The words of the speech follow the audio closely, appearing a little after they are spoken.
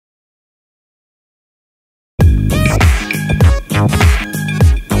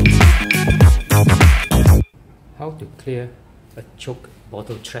clear a choke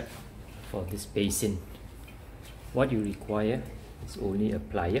bottle trap for this basin. What you require is only a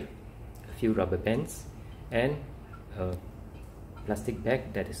plier, a few rubber bands, and a plastic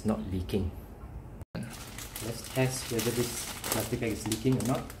bag that is not leaking. Let's test whether this plastic bag is leaking or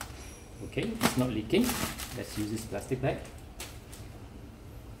not. Okay, it's not leaking. Let's use this plastic bag.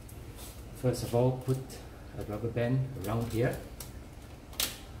 First of all, put a rubber band around here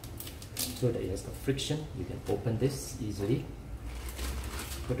so that it has no friction. You can open this easily.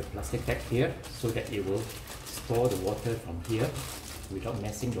 Put a plastic bag here so that it will store the water from here without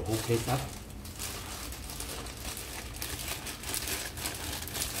messing the whole place up.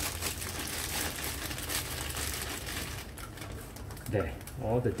 There,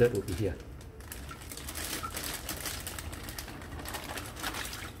 all the dirt will be here.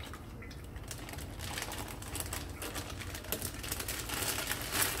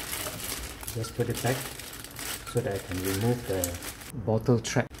 Just put it back so that I can remove the bottle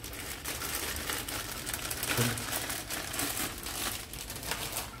trap.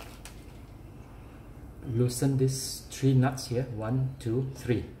 Loosen these 3 nuts here, 1, 2,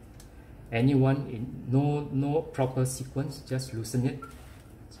 3. Any one, in no proper sequence, just loosen it.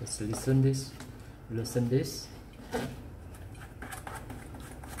 Just loosen this, loosen this.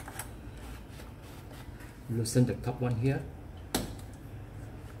 Loosen the top one here.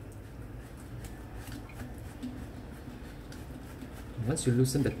 Once you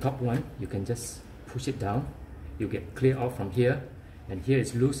loosen the top one, you can just push it down. You get clear out from here, and here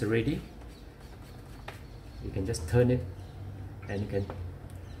is loose already. You can just turn it, and you can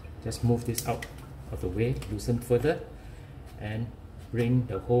just move this out of the way, loosen further, and bring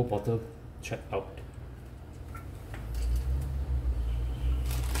the whole bottle trap out.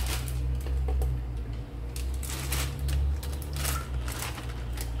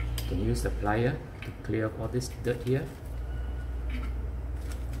 You can use the plier to clear up all this dirt here.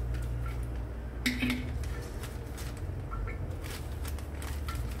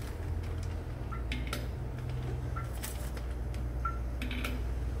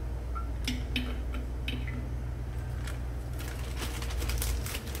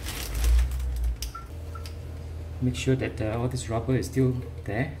 Make sure that all this rubber is still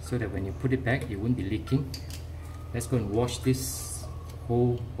there so that when you put it back, it won't be leaking. Let's go and wash this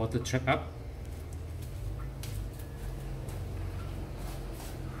whole bottle trap up.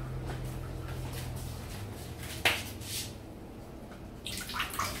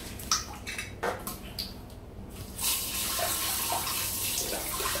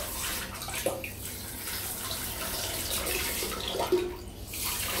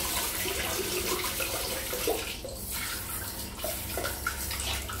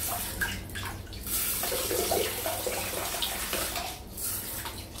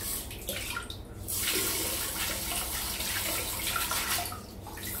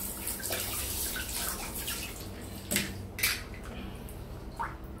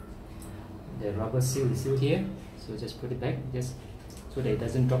 The rubber seal is still here, so just put it back, just so that it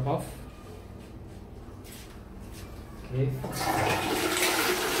doesn't drop off. Okay.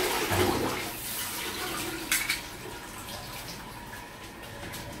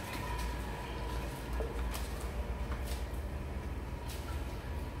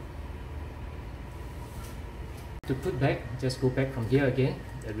 To put back, just go back from here again,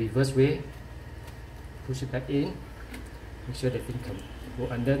 the reverse way. Push it back in. Make sure the thing can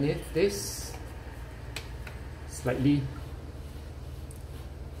go underneath this. Slightly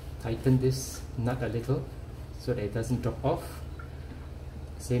tighten this nut a little so that it doesn't drop off.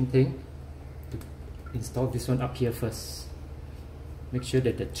 Same thing, to install this one up here first. Make sure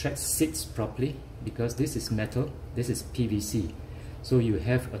that the thread sits properly, because this is metal, this is PVC, so you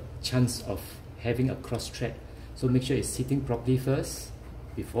have a chance of having a cross thread. So make sure it's sitting properly first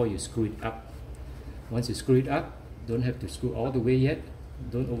before you screw it up. Once you screw it up, don't have to screw all the way yet,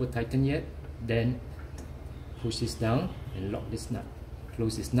 don't over tighten yet, then push this down and lock this nut.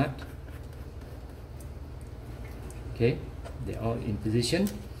 Close this nut. Okay, they're all in position.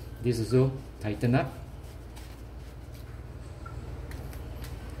 This also tighten up.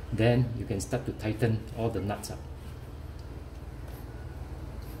 Then you can start to tighten all the nuts up.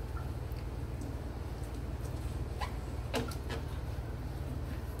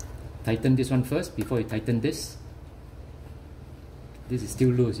 Tighten this one first before you tighten this. This is still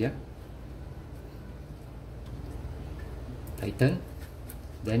loose, yeah? Tighten,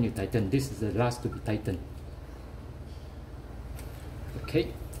 then you tighten. This is the last to be tightened.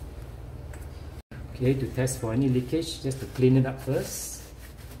 Okay. Okay, to test for any leakage, just to clean it up first.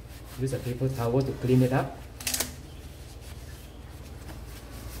 Use a paper towel to clean it up.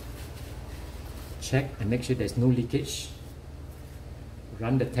 check and make sure there's no leakage.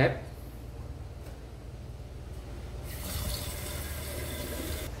 Run the tap.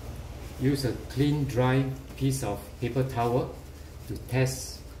 Use a clean, dry piece of paper towel to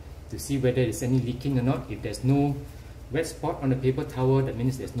test to see whether there's any leaking or not. If there's no wet spot on the paper towel, that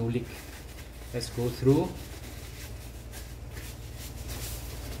means there's no leak. Let's go through.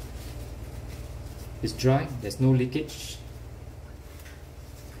 It's dry, there's no leakage.